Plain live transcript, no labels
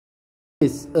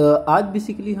आज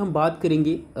बेसिकली हम बात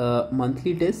करेंगे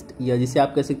मंथली टेस्ट या जिसे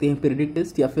आप कह सकते हैं पीरियडिक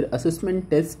टेस्ट या फिर assessment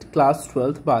test class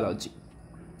 12th biology.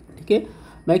 ठीक है.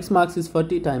 Max marks is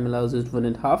 40. Time allows is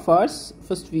 1.5 hours.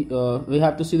 First we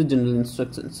have to see the general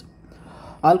instructions.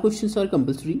 All questions are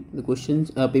compulsory. The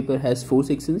questions paper has 4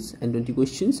 sections and 20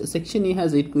 questions. Section A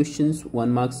has 8 questions,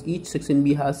 1 marks each. Section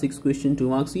B has 6 questions,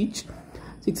 2 marks each.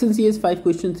 Section C has 5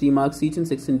 questions, 3 marks each, and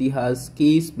Section D has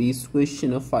case-based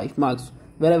question of 5 marks.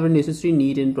 Wherever necessary,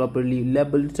 neat and properly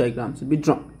labeled diagrams will be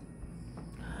drawn.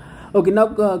 Okay, now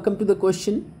come to the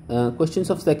questions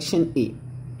of Section A.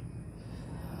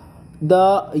 The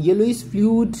yellowish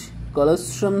fluid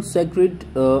colostrum secrete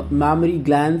mammary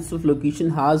glands of location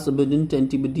has abundant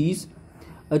antibodies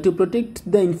to protect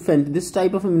the infant. This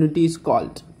type of immunity is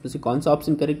called. जैसे कौन सा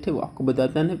option correct है वो आपको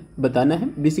बताना है.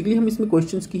 Basically हम इसमें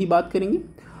क्वेश्चंस की ही बात करेंगे.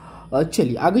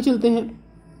 चलिए आगे चलते हैं.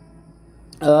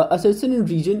 Assertion in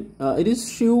region. It is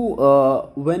true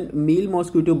when male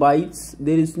mosquito bites,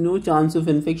 there is no chance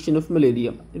of infection of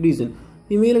malaria. Reason: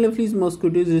 female anopheles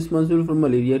mosquito is responsible for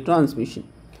malaria transmission.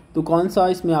 तो कौन सा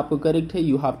इसमें आपको करेक्ट है?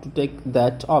 You have to take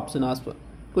that option as well.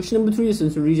 Question number 3 is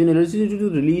in region. Allergy due to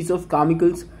release of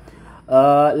chemicals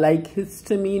like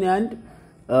histamine and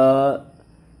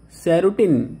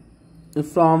serotonin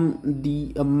from the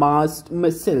mast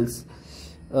cells.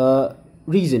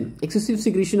 Reason: excessive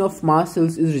secretion of mast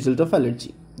cells is result of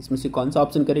allergy. इसमें से कौन सा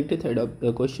option correct है? Third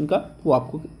question का वो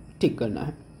आपको टिक करना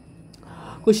है.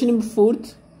 Question number 4th.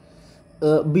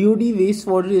 BOD waste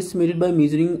water is estimated by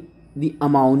measuring the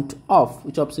amount of.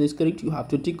 Which option is correct? You have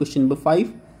to tick. Question number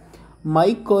 5.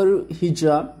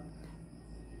 Mycorrhiza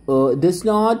does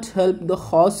not help the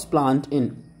host plant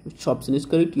in. Which option is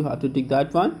correct? You have to tick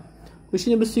that one.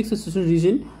 Question number 6. Association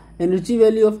region. Energy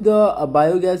value of the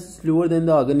biogas is lower than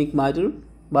the organic matter.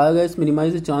 Biogas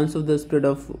minimize the chance of the spread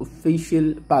of facial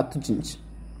pathogens.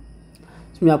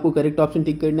 इसमें आपको correct option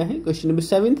tick करना है. Question number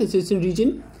 7th. Association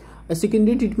region. A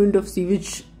secondary treatment of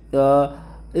sewage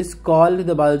is called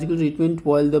the biological treatment,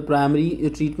 while the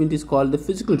primary treatment is called the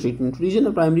physical treatment.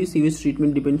 Region of primary sewage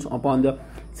treatment depends upon the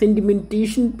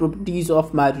sedimentation properties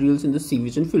of materials in the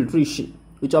sewage and filtration.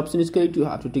 Which option is correct? You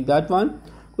have to take that one.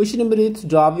 Question number 8.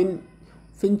 Darwin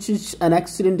Finch is an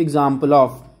excellent example of.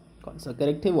 कौन सा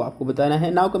correct है वो आपको बताना है.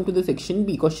 Now come to the section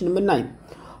B. Question number 9.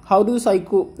 How do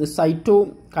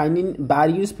cytokinin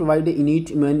barriers provide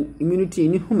innate immunity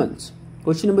in humans?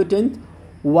 Question number 10.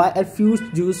 Why are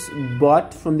fused juice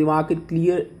bought from the market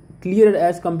clearer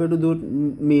as compared to those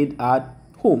made at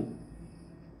home?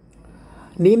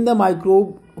 Name the microbe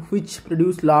which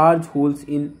produce large holes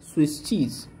in Swiss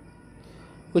cheese.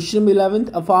 Question number 11.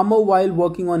 A farmer while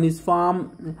working on his farm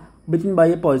bitten by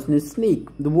a poisonous snake.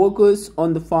 The workers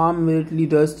on the farm immediately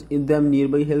rushed in them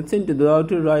nearby health center. The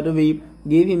doctor right away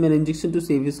gave him an injection to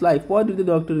save his life. What did the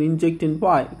doctor inject and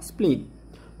why? Explain.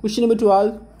 Question number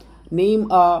 12. Name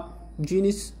a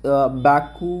genus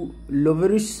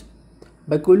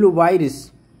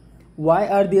baculovirus. Why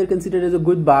are they considered as a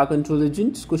good bug control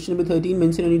agents? Question number 13.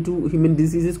 Mention any 2 human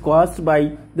diseases caused by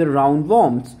the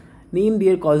roundworms. Name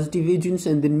their causative agents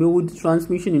and then mode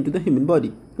transmission into the human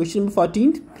body. Question number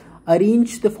 14.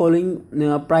 Arrange the following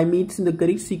primates in the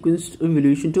correct sequence of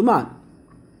evolution to man.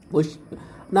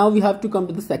 Now we have to come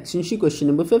to the section C. Question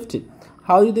number 15.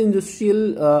 How did the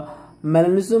industrial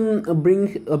melanism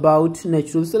bring about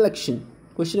natural selection?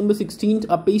 Question number 16.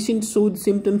 A patient showed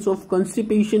symptoms of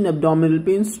constipation, abdominal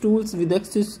pain, stools with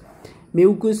excess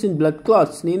mucus and blood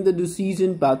clots. Name the disease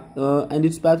and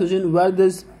its pathogen. Where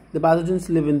does the pathogens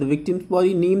live in the victim's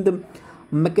body? Name the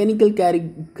mechanical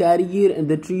carrier and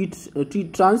the tree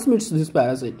transmits this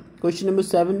parasite. Question number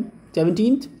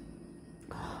 17th.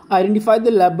 Identify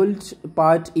the labeled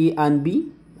part A and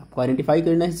B. आपको identify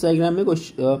करना है इस diagram में.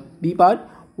 B part.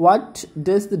 What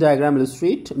does the diagram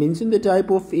illustrate? Mention the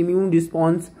type of immune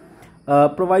response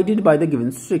provided by the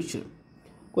given structure.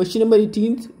 Question number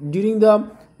 18th. During the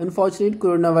unfortunate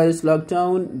coronavirus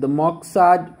lockdown, the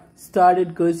Mossad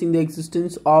started cursing the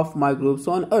existence of microbes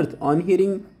on Earth. On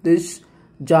hearing this,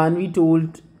 Janvi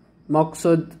told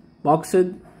Mossad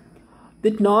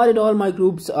that not at all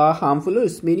microbes are harmful.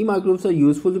 Many microbes are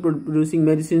useful for producing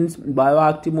medicines,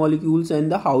 bioactive molecules,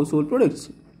 and the household products.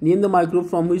 Name the microbe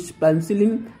from which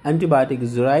penicillin antibiotic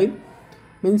is derived.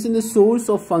 Mention the source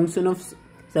of function of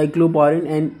cyclosporin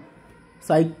and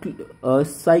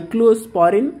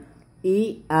cyclosporin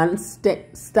A and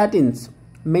statins.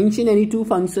 Mention any 2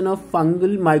 function of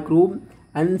fungal microbe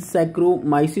and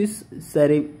Saccharomyces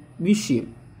cerevisiae.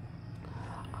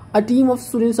 A team of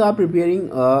students are preparing.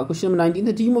 Question number 19.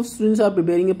 A team of students are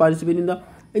preparing to participate in the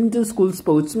inter-school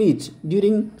sports meet.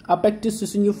 During a practice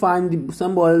session, you find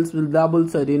some boys will double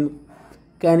certain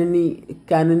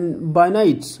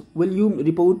cannabinoids will you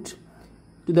report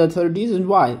to the authorities, and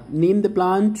why? Name the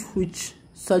plant which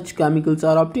such chemicals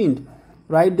are obtained.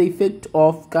 Write the effect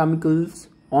of chemicals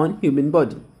on human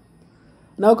body.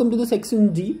 Now come to the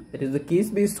section D, that is the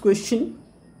case-based question.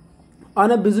 On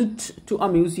a visit to a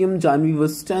museum, Janvi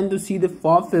was stunned to see the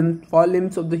four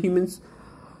limbs of the humans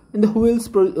and the whales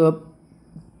possess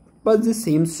the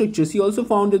same structures. He also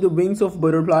found that the wings of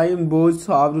butterfly and birds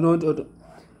are not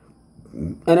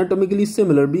anatomically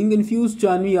similar. Being confused,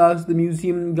 Janvi asked the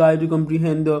museum guide to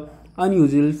comprehend the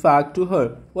unusual fact to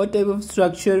her. What type of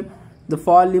structure the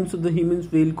four limbs of the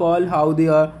humans will call, how they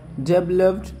are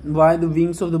developed, why the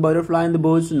wings of the butterfly and the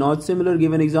birds are not similar.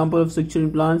 Give an example of structure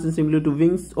in plants and similar to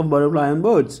wings of butterfly and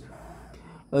birds.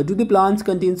 Do the plants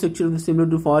contain structure similar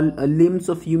to four limbs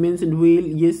of humans and whale?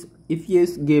 Yes. If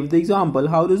yes, give the example.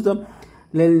 How does the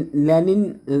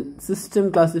Lenin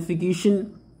system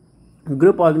classification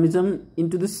group organism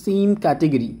into the same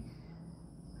category?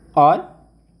 Or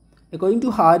according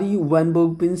to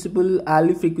Hardy-Weinberg principle,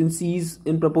 allele frequencies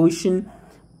in proportion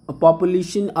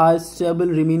population are stable,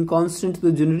 remain constant to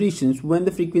the generations. When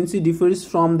the frequency differs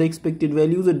from the expected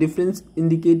values, a difference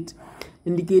indicated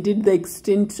the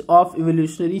extent of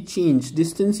evolutionary change.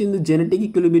 Distance in the genetic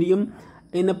equilibrium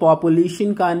in a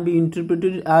population can be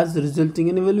interpreted as resulting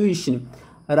in evolution.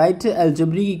 Write an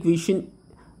algebraic equation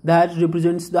that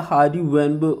represents the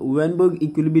Hardy-Weinberg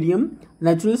equilibrium.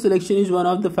 Natural selection is one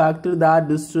of the factors that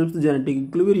disturbs the genetic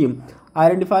equilibrium.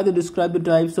 Identify and describe the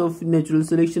types of natural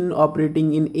selection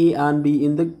operating in A and B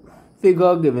in the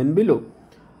figure given below.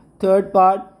 Third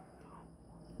part,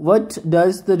 what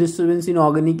does the disturbance in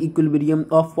organic equilibrium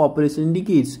of population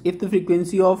indicates? If the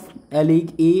frequency of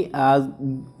allele A as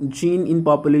gene in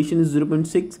population is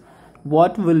 0.6,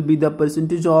 what will be the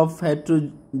percentage of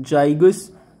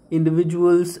heterozygous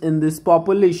individuals in this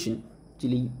population?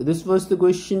 Actually, this was the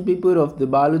question paper of the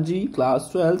biology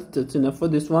class 12. That's enough for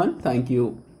this one. Thank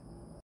you.